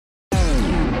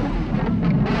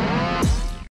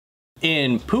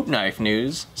In poop knife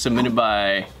news, submitted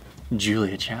by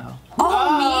Julia Chow.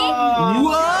 Oh, me?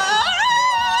 What?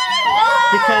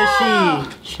 Because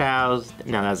she chows.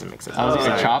 No, that doesn't make sense. I was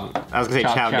gonna say chop. I was gonna say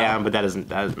Chop, chow chow. down, but that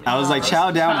doesn't. I was like, chow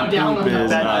down on poop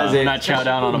is not chow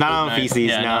down on a not poop on knife. feces.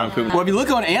 Yeah, no. not on poop knife. Well, if you look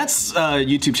on Ant's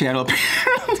YouTube channel,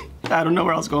 I don't know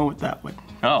where I was going with that one.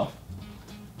 Oh. All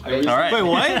right. Wait,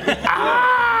 what?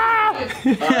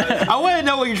 I want to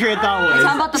know what your train of thought was.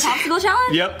 Talking about the popsicle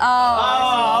challenge? Yep.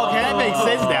 Oh, okay, that makes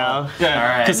sense now. Yeah. All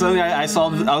right. Because suddenly I saw,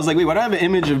 I was like, wait, why do I have an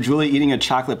image of Julia eating a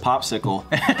chocolate popsicle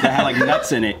that had like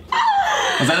nuts in it?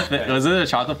 Was it a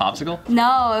chocolate popsicle?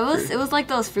 No, it was like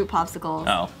those fruit popsicles.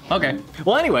 Oh, okay.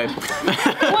 Well, anyway.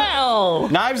 Well,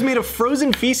 knives made of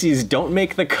frozen feces don't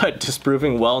make the cut,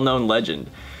 disproving well-known legend.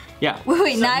 Yeah.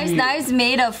 Wait, knives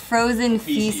made of frozen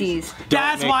feces.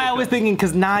 That's why I was thinking,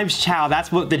 because knives chow.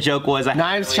 That's what the joke was.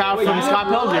 Knives chow from Scott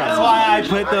Pilgrim. That's why I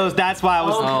put those. That's why I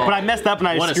was. But I messed up and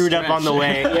I What a screwed up stretch. on the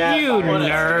way. You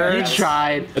nerd. You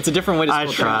tried. It's a different way to I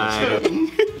spell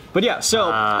things. tried. But yeah, so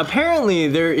apparently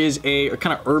there is a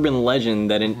kind of urban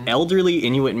legend that an elderly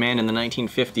Inuit man in the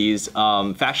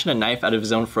 1950s fashioned a knife out of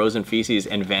his own frozen feces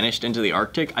and vanished into the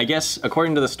Arctic. I guess,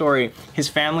 according to the story, his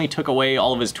family took away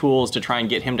all of his tools to try and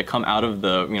get him to come out of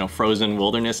the, you know, frozen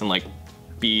wilderness and like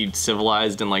be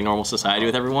civilized and like normal society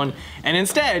with everyone. And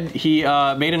instead, he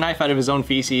made a knife out of his own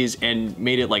feces and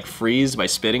made it like freeze by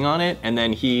spitting on it. And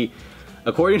then he,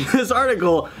 according to this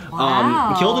article,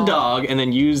 killed a dog and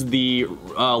then used the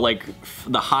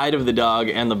the hide of the dog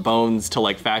and the bones to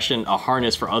like fashion a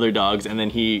harness for other dogs, and then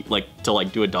he to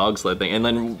do a dog sled thing, and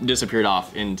then disappeared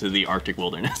off into the Arctic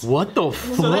wilderness. What the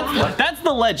fuck? So that's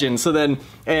the legend. So then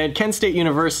at Kent State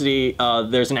University,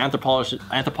 there's an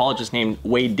anthropologist named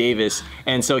Wade Davis,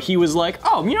 and so he was like,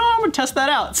 oh, you know, I'm gonna test that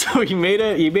out. So he made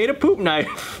a poop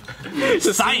knife.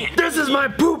 Science. This is my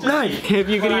poop knife. If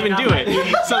you can even do it.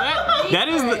 So that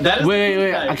is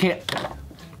Wait, I can't.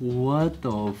 What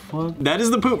the fuck? that is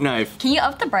the poop knife. Can you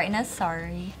up the brightness?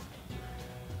 Sorry.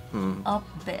 Up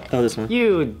a bit. Oh, this one.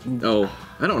 You. Oh,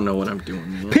 I don't know what I'm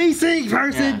doing, man. PC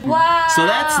person. Wow. So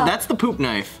that's the poop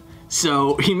knife.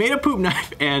 So he made a poop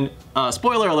knife, and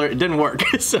spoiler alert, it didn't work.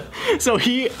 so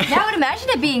he. Yeah, I would imagine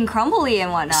it being crumbly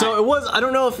and whatnot. So it was. I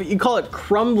don't know if you call it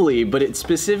crumbly, but it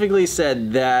specifically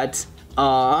said that.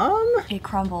 It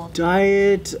crumbled.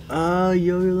 Diet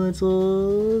yogurt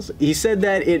lentils. He said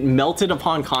that it melted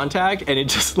upon contact and it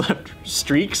just left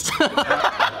streaks on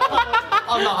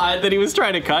the hide that he was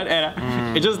trying to cut,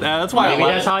 and it just that's why. Maybe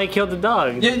that's how he killed the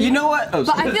dog. Yeah, you know what? Oh,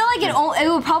 But I feel like it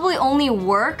would probably only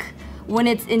work when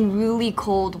it's in really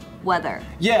cold weather.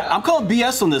 yeah, I'm calling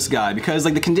BS on this guy because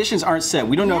like the conditions aren't set.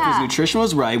 We don't know if his Yeah. nutrition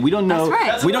was right. We don't know.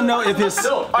 That's right. We don't know if his.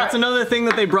 That's another thing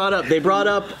that they brought up. They brought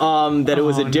up that it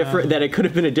was a different, that it could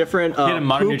have been a different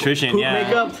modern poop, nutrition, poop yeah.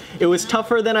 makeup. It was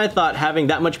tougher than I thought having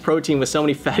that much protein with so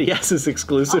many fatty acids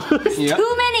exclusively. Yep.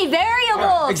 Too many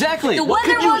variables. Exactly. The What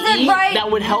weather Could you wasn't eat right. that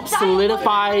would help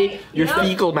solidify your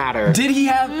fecal matter? Did he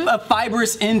have a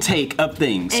fibrous intake of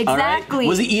things? all right? Exactly.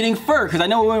 Was he eating fur? Because I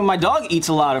know when my dog eats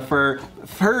a lot of fur,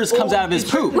 furs comes out of his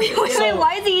poop. Wait,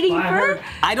 why is he eating fur?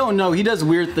 I don't know. He does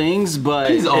weird things, but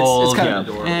it's old, kind yeah. of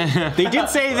adorable. They did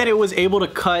say that it was able to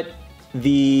cut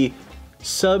the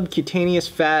subcutaneous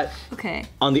fat Okay.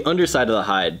 on the underside of the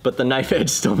hide, but the knife edge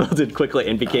still melted quickly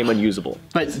and became unusable.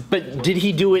 But did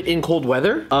he do it in cold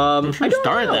weather? I'm sure it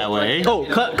started that way. Oh,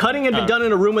 cutting had been done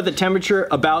in a room with a temperature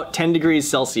about 10 degrees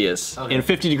Celsius and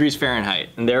 50 degrees Fahrenheit,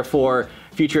 and therefore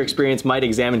future experience might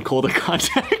examine colder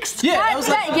contexts. Yeah, I was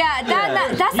like,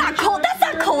 That's not cold. That's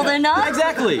not cold enough.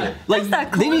 exactly. Like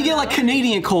not they need to cool get like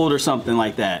Canadian cold or something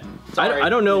like that. I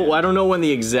don't know. I don't know when the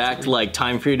exact like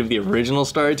time period of the original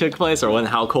story took place, or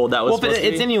how cold that was. Well, but supposed to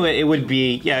it's be. Inuit. It would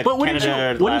be But wouldn't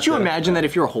Canada, you Alaska. imagine that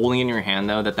if you were holding it in your hand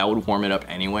though, that would warm it up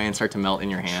anyway and start to melt in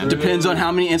your hand? Depends on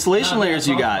how many insulation layers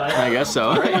you got. I guess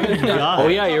so. Oh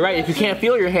yeah, you're right. If you can't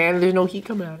feel your hand, there's no heat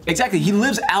coming out. Exactly. He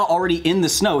lives out already in the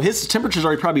snow. His temperature's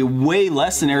already probably way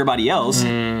less than everybody else.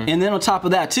 And then on top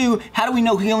of that too, how do we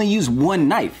know he only used one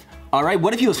knife? All right,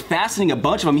 what if he was fastening a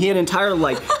bunch of them? He had an entire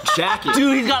like jacket.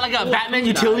 Dude, he's got like a Batman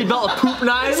utility belt of poop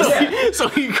knives. So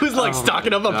he was like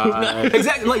stocking up on poop knives.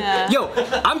 Exactly. Like, yo,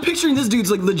 I'm picturing this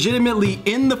dude's like legitimately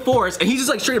in the forest, and he's just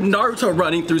like straight up Naruto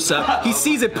running through stuff. He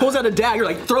sees it, pulls out a dagger,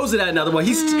 like throws it at another one.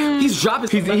 He's dropping.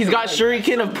 He's got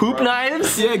shuriken of poop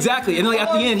knives. Yeah, exactly. And like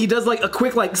at the end, he does like a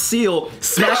quick like seal,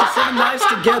 smashes 7 knives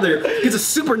together, gets a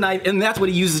super knife, and that's what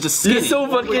he uses to skin He's it. so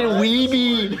fucking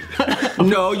weeby.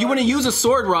 No, you wouldn't use a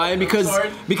sword, Ryan,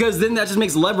 because then that just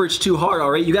makes leverage too hard. All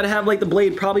right, you got to have like the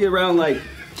blade probably around like.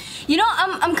 You know,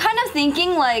 I'm kind of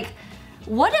thinking like,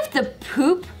 what if the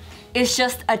poop it's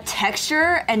just a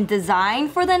texture and design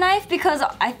for the knife because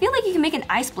I feel like you can make an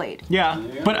ice blade. Yeah,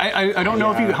 but I don't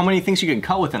know how many things you can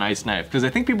cut with an ice knife because I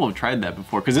think people have tried that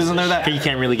before. Because isn't there that You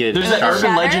can't really get it. there's that Does it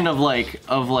urban shatter? legend of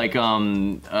like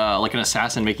an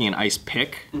assassin making an ice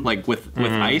pick like with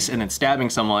ice and then stabbing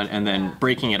someone and then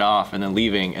breaking it off and then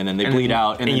leaving and then they bleed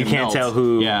out and then you it can't melts. tell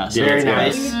who Yeah, so did it. it's Very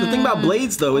nice. The thing about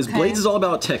blades though is blades is all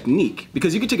about technique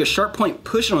because you can take a sharp point,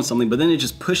 push it on something, but then it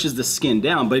just pushes the skin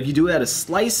down. But if you do it at a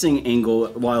slicing angle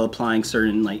while applying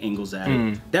certain like angles at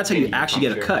it, that's how you actually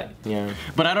get a cut. Yeah.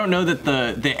 But I don't know that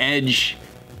the edge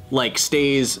like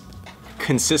stays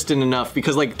consistent enough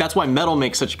because like that's why metal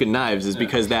makes such good knives is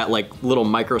because that like little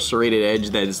micro serrated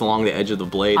edge that is along the edge of the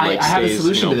blade like I have a stays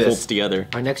solution to this. holds together.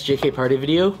 Our next JK party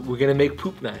video, we're gonna make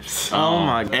poop knives. Oh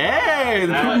my god. Hey,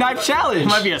 the poop knife challenge. It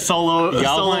might be a solo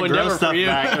Y'all want to grow endeavor stuff for you.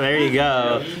 back. There you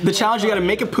go. The challenge, you gotta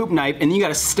make a poop knife and you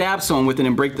gotta stab someone with it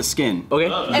and break the skin. Okay.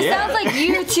 It sounds like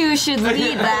you two should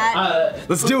lead that.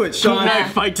 Let's do it, Poop Sean.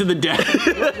 knife fight to the death.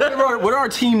 What are our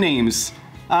team names?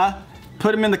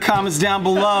 Put them in the comments down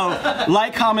below.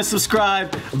 Like, comment,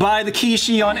 subscribe. Buy the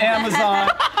Kishi on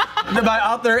Amazon. By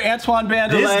author Antoine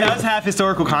Bandele. This does have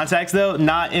historical context though,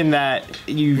 not in that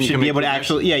you should can be make able to poop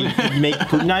actually, you can make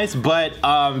poop knives, but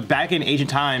back in ancient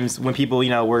times when people,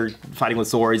 were fighting with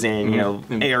swords and,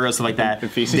 arrows, stuff like that,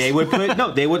 and feces. they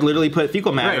would literally put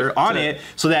fecal matter Right, on so- it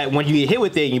so that when you get hit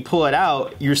with it and you pull it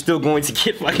out, you're still going to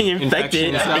get fucking infected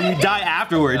Infection. and you die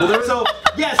afterwards. So,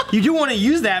 yes, you do want to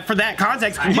use that for that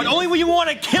context, but only when you want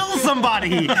to kill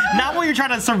somebody, not when you're trying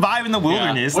to survive in the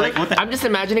wilderness. Like, what the I'm just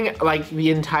imagining like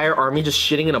the entire army just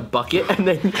shitting in a bucket and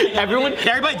then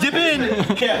everybody dip in.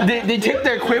 they take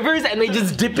their quivers and they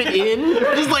just dip it in.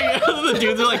 Just like the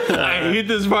dudes are like, I hate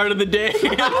this part of the day.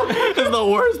 It's the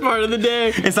worst part of the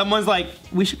day. And someone's like,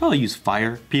 we should probably use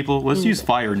fire, people. Let's use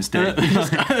fire instead.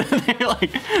 they look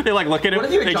at him. What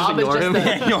if your they job is ignore just him.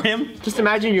 the- Ignore him. Just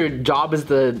imagine your job is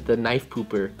the knife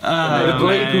pooper, the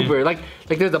blade man. pooper. Like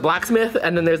there's a blacksmith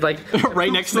and then there's like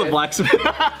Right next to the blacksmith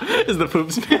is the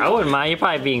poop smith. I wouldn't mind. You're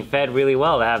probably being fed really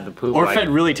well to have the poop. Or like, fed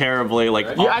really terribly, like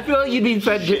Yeah, I feel like you'd be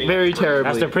fed very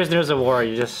terribly. After prisoners of war,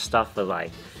 you just stuff with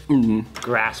like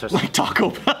grass or something. Taco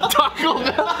Bell. Taco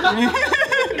Bell.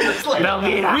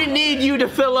 We need you to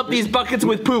fill up these buckets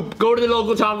with poop. Go to the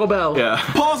local Taco Bell. Yeah.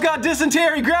 Paul's got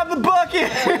dysentery. Grab the bucket.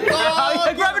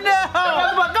 Oh, grab it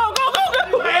now.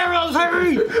 Go! Arrows,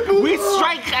 hurry! We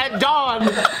strike at dawn.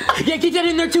 Yeah, get that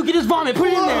in there too. Get his vomit. Put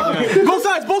it in there. Both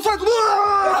sides. Both sides.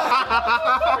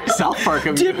 South Park.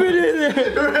 Dip it in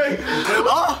there.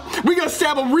 Oh, we gonna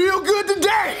stab him real good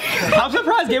today. I'm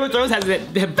surprised Game of Thrones have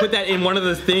put that in one of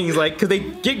those things, like, because they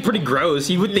get pretty gross.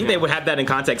 You would think they would have that in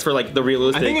context for, like, the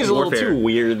realistic I think it's a little warfare. too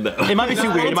weird though. It might be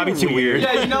too weird. It might be too weird.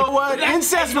 Yeah, you know what?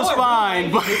 Incest was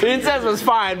fine, but Incest was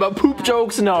fine, but poop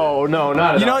jokes, no, not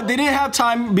at you know all. what? They didn't have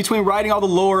time between writing all the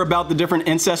lore about the different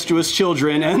incestuous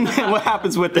children and what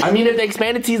happens with them. I mean, if they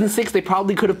expanded season 6, they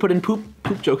probably could have put in poop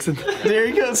jokes in there. There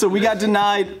you go. So we got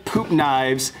denied poop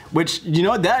knives, which, you know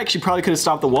what? That actually probably could have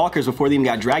stopped the walkers before they even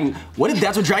got dragon. What if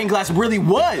that's what dragon glass really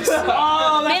was? Made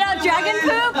out of dragon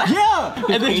poop? Yeah.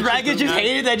 And the dragons just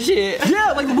hated that shit.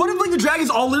 Yeah, like what if like the dragons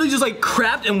all literally just like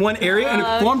crapped in one area and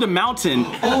it formed a mountain?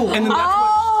 And then that's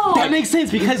what That makes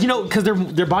sense because, because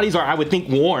their bodies are, I would think,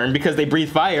 warm because they breathe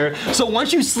fire. So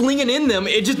once you sling it in them,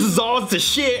 it just dissolves to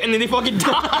shit and then they fucking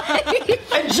die.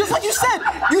 and just like you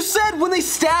said when they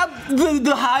stabbed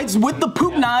the hides with the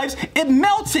poop knives, it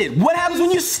melted. What happens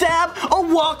when you stab a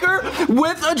walker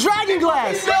with a dragon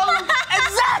glass?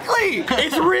 Exactly!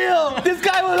 It's real. This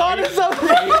guy was on to something.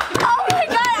 Oh my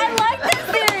god, I like this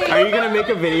theory. Are you gonna make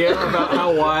a video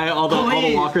about why all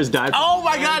the walkers died? Oh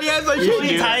my god, yes, I should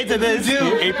be tied to this.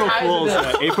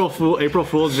 April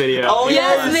Fool's video. Oh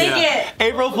Yes, make it.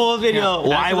 April Fool's video.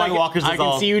 Why After, White Walkers I can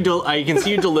dissolve. see I can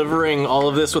see you delivering all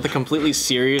of this with a completely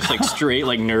serious, like straight,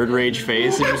 like nerd rage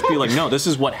face, and just be like, no, this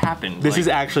is what happened. This Like, is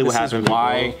actually what this is happened,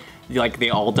 why. Like they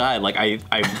all died. Like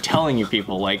I'm telling you,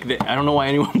 people. Like I don't know why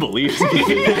anyone believes me.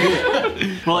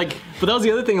 But that was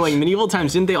the other thing. Like medieval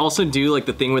times, didn't they also do like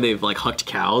the thing where they've like hucked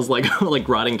cows, like like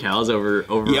rotting cows over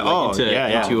into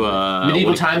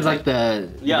Medieval times, like the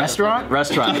restaurant?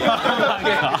 Restaurant.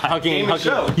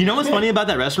 Hucking. You know what's funny about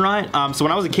that restaurant? So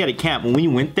when I was a kid at camp, when we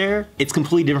went there, it's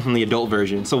completely different from the adult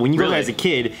version. So when you go there as a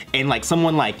kid and like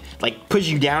someone like pushes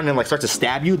you down and like starts to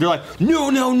stab you, they're like, no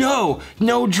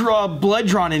blood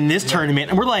drawn in this tournament.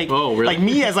 And we're like, oh, really? like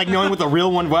me as like knowing what the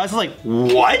real one was like,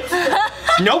 what?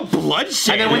 No bloodshed?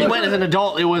 And then when you went as an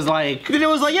adult, it was like. Then it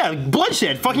was like, yeah,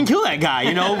 bloodshed. Fucking kill that guy.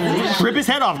 You know, rip his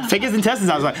head off, take his intestines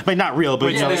out. I was like not real, but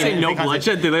Wait, you know, they say no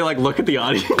bloodshed. Do they like look at the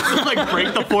audience, like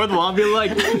break the fourth wall, and be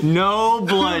like, no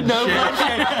bloodshed, no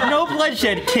bloodshed, no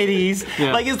bloodshed, kiddies.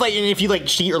 Yeah. Like it's like if you like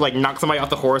cheat or like knock somebody off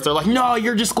the horse, they're like, no,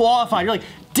 you're disqualified. You're like,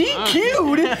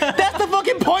 DQ'd? That's the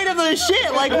fucking point of the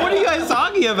shit. Like, what are you guys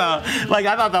talking about? Like,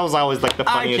 I thought that was always like the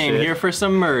funniest I came shit. here for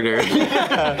some murder.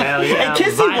 Hell yeah. And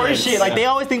kids do worse violence. shit. Like they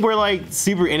always think we're like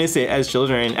super innocent as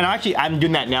children. And I'm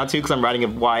doing that now too because I'm writing a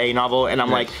YA novel and I'm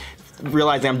like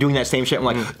realizing I'm doing that same shit. I'm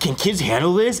like, can kids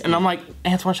handle this? And I'm like,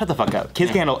 Antoine, shut the fuck up.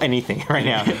 Kids can handle anything right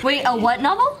now. Wait, a what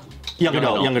novel? Young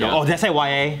adult. yeah. Oh, did I say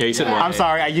YA? Yeah, you said YA. I'm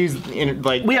sorry. I used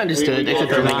like. We understood. It's a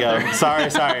There we thing. go. Sorry.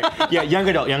 Yeah, young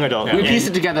adult. We pieced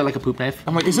it together like a poop knife.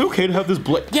 I'm like, is it okay to have this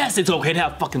blood? Yes, it's okay to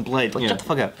have fucking blood. Like, Yeah. shut the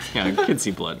fuck up. Yeah, kids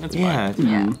see blood. That's Yeah. fine.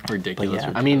 Yeah. Ridiculous.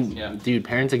 But yeah. I mean, dude,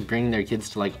 parents like bringing their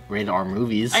kids to like rated R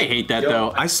movies. I hate that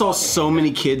though. I saw so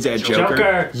many kids at Joker.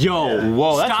 Joker. Yo,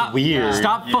 Whoa, that's stop, weird.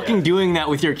 Stop fucking doing that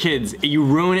with your kids. You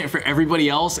ruin it for everybody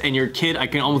else, and your kid, I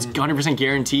can almost 100%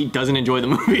 guarantee, doesn't enjoy the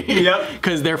movie. Yep.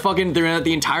 Because they're at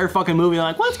the entire fucking movie. They're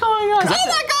like, what's going on? Oh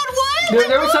my god, what?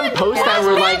 There was some posts that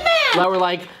were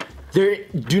like,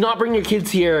 do not bring your kids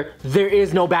here. There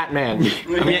is no Batman. I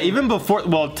mean, yeah, even before,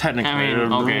 well, technically. I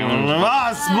mean, okay.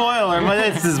 Spoiler,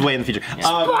 but this is way in the future.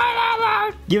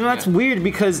 You know, that's weird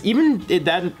because even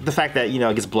the fact that, you know,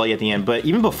 it gets bloody at the end, but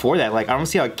even before that, like, I don't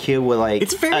see how a kid would, like.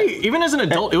 It's very, even as an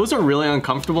adult, it was a really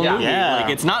uncomfortable movie. Yeah. Like,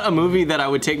 it's not a movie that I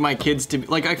would take my kids to,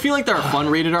 like, I feel like there are fun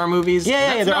rated R movies.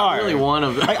 Yeah, That's there not are. really one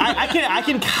of them. Like, I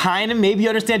can kind of maybe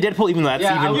understand Deadpool, even though that's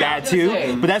Yeah, I even was bad gonna too.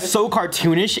 say. But that's so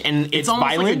cartoonish and it's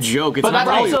almost violent. like a joke. It's But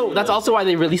not that's also why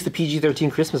they released the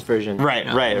PG-13 Christmas version. Right.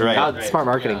 Smart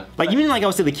marketing. Like even like I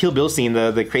was saying, the Kill Bill scene,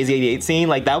 the Crazy 88 scene,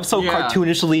 like that was so Yeah.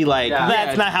 cartoonishly like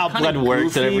that's not how blood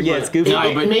works. Yeah, it's goofy.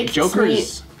 No, but makes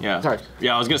Joker's. Yeah. Sorry.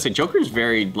 Yeah, I was gonna say Joker's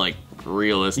very like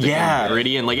realistic Yeah. and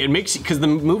gritty, and like it makes because the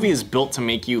movie is built to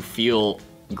make you feel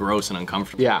gross and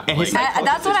uncomfortable. Yeah. And his-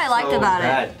 That's what I liked about it.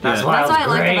 That's That's what I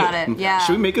liked great. about it. Yeah.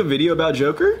 Should we make a video about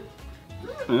Joker?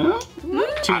 Tune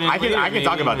in I later, can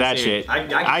talk maybe, about that and see. shit.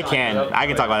 I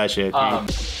can talk about that shit.